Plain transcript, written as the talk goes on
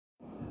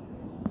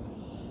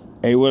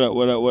Hey, what up,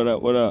 what up, what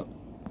up, what up?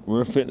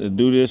 We're finna to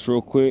do this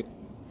real quick.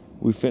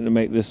 We finna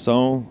make this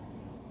song.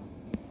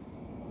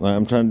 Like,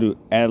 I'm trying to do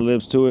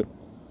ad-libs to it.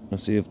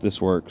 Let's see if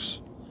this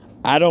works.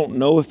 I don't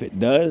know if it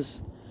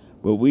does,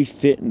 but we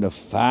fitting to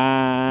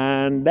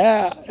find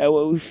out. That's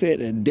what we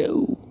finna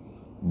do.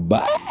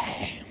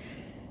 Bye.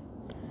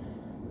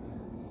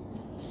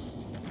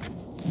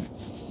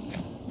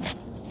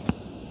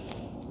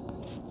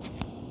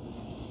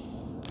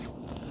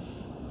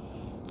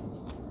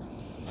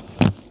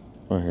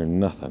 I hear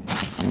nothing.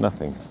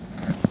 Nothing.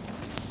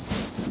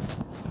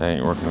 That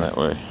ain't working that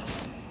way.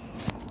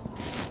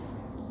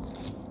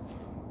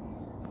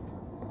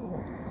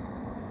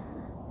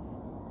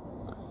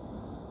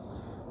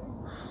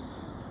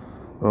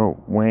 Oh,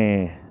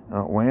 wah.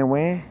 Oh, wah,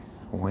 wah.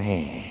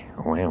 Wah.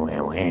 Wah,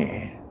 wah,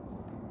 wah.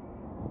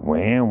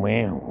 Wah,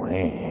 wah,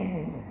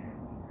 wah.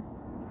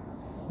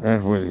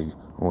 That's what it is.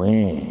 Wah.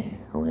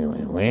 Wah,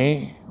 wah, wah.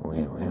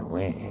 Wah, wah,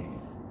 wah.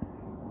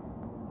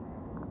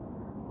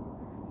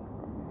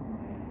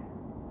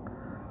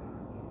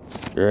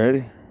 You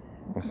ready?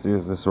 Let's see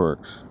if this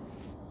works.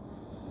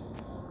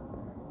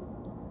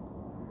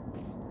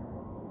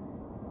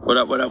 What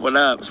up, what up, what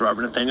up? It's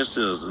Robert Nathaniel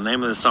Sills. The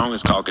name of the song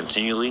is called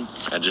Continually.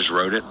 I just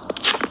wrote it.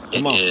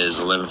 It is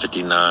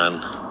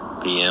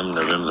 11:59 p.m.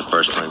 November the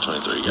 1st,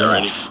 2023. Y'all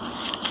ready?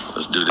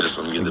 Let's do this.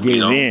 Let me get the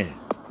beat on.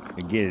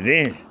 Get it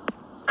in. Go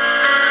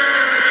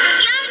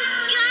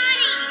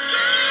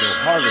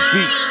harder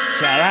beat.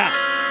 Shout out.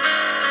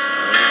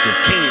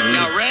 Continually.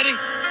 Y'all ready?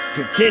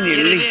 Continually.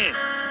 Get it in.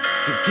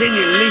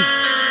 Continually.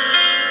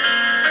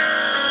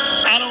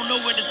 I don't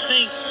know what to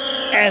think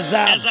As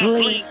I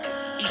blink.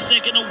 He's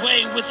sinking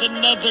away with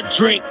another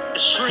drink. A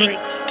shrink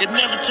could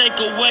never take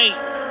away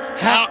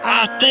how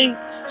I think.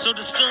 So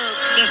disturbed,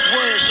 that's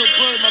words, so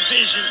blurred my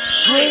vision.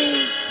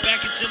 Shrink. Back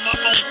into my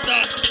own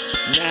thoughts.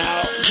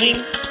 Now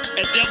Wink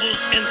at devils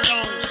and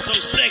thongs, so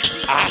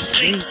sexy. I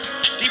sink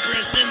deeper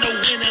in sin, no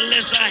win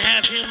unless I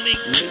have him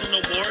linked. Listen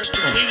no more.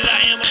 Completed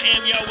I am,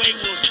 Yahweh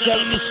will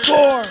settle the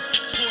score.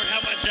 Lord,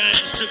 how my giant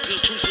just took a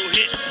crucial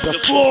hit.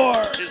 The floor.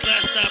 His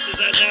last stop is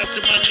I now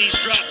to my knees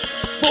drop.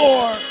 4.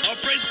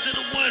 All praise to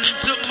the one who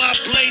took my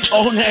place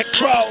On that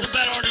cross. The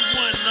battle already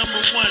won,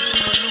 number one,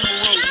 uno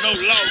numero, no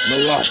loss. No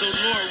loss. So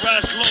Lord,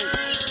 rise slow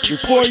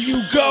Before you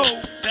go.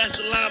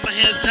 past the line, my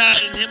hands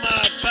tied, in him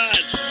I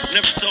abide.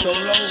 Never so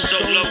low, so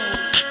low,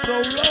 So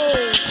low.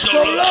 so So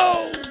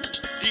low. low.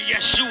 Dear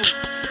Yeshua,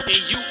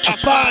 in you I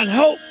find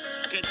hope.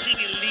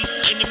 Continually,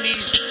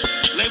 enemies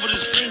labeled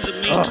as friends of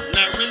me.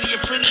 Not really a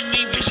friend of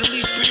me,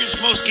 visually spirits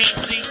most can't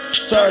see.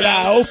 Third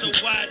eye So open.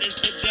 wide as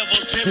the devil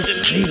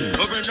tempted me.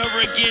 Over and over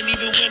again,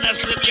 even when I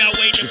slip,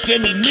 Yahweh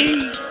defending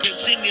me.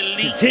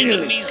 Continually,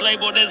 enemies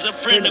labeled as a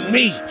friend of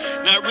me.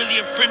 Not really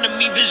a friend of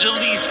me,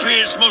 visually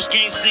spirits most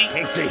can't see.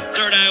 Can't see.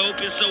 Third eye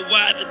open so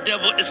wide, the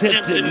devil is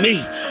tempting me.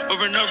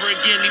 Over and over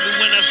again, even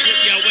when I slip,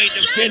 Yahweh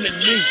defending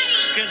me.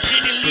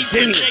 Continually,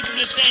 from Jacob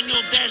Nathaniel,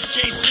 that's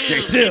J.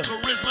 Sills.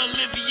 Charisma,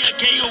 Olivia,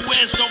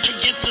 KOS, don't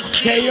forget the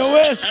seals.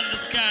 KOS. Out of the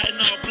sky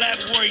and all black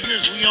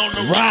warriors, we on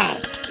the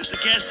Rise. rise. It's the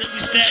cash that we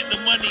stack, the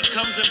money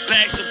comes in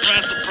packs.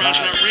 Surprise, surprise,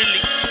 not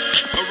really.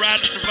 A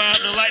ride to survive,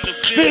 no like the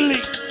Philly.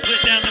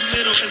 Split down the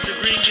middle as the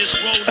green gets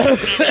rolled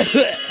up.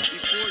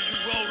 Before you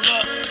roll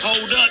up,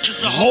 hold up,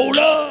 just a hold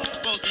up.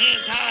 Both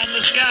hands high in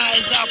the sky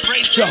as I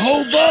praise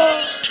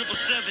Jehovah.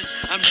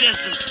 777, I'm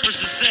destined for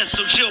success,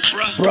 so chill,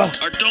 bruh.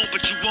 Or don't,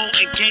 but you won't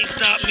and can't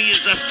stop me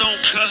as I stone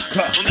cut.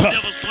 On the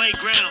devil's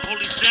playground,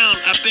 holy sound,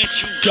 I bet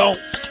you don't.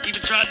 Even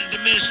try to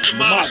diminish,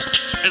 demolish.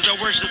 As I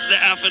worship the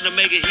Alpha and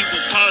Omega, he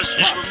will polish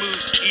and remove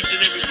each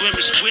and every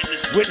blemish.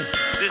 Witness.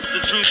 This the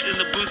truth in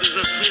the booth as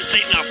I split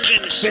Satan, I'll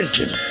finish.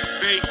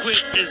 Very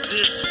quick as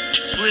this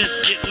split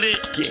get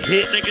lit. Get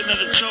hit. Take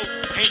another choke.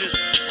 Haters,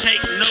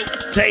 take note.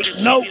 Take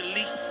note.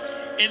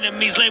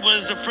 Enemies labeled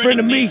as a friend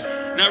of me.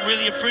 Not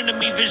really a friend of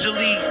me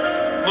visually.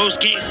 Most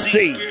can't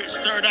see. Spirits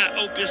third eye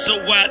open so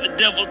wide the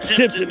devil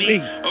tempted me.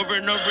 Over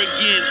and over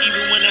again,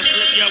 even when I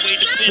slip, Yahweh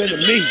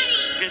defended me.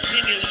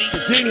 Continually.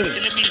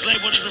 Enemies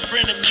labeled as a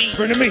friend of me.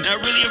 Not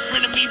really a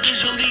friend of me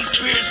visually.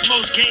 Spirits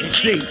most can't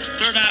see.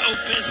 Third eye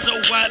open so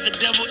wide the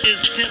devil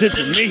is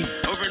tempting me.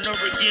 Over and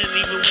over again,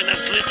 even when I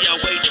slip,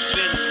 Yahweh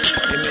defended me.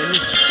 Hey man,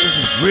 this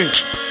is rich.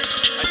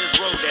 I just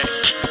wrote that.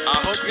 I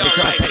hope y'all They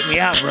try to take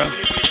me out, bro. Even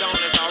if you don't,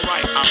 that's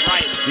alright. I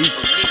write it. These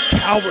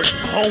cowards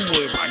in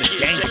Homewood, the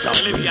gangsta.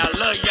 Olivia, I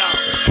love y'all.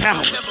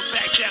 Cowards. Never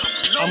back down.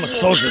 No I'm a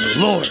soldier of the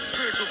Lord.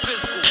 Spiritual,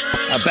 physical.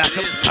 I back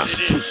up the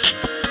Constitution.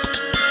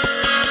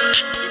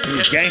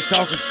 These gang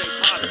stalkers,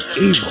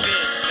 evil.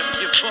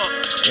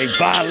 They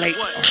violate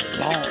our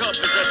laws.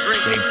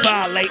 They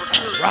violate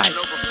our rights.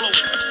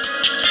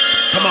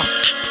 Come on.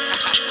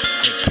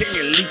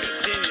 Continually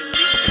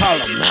call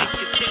them out.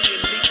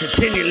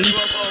 Continually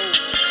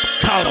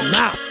call them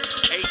out.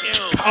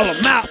 Call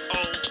them out.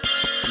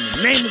 In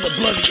the name of the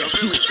blood of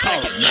Yeshua, call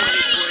them out.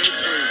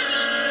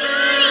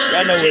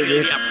 Y'all know what it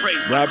is.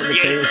 Robert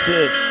Nathaniel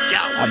Sills.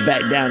 I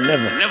back down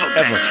never,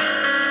 ever.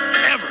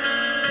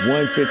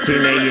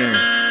 1:15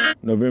 a.m.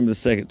 November the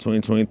 2nd,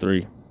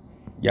 2023.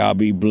 Y'all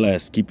be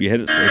blessed. Keep your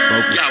head up, stay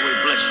focused.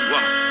 Yahweh bless you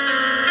all.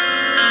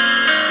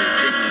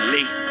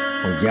 Continually.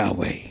 On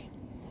Yahweh.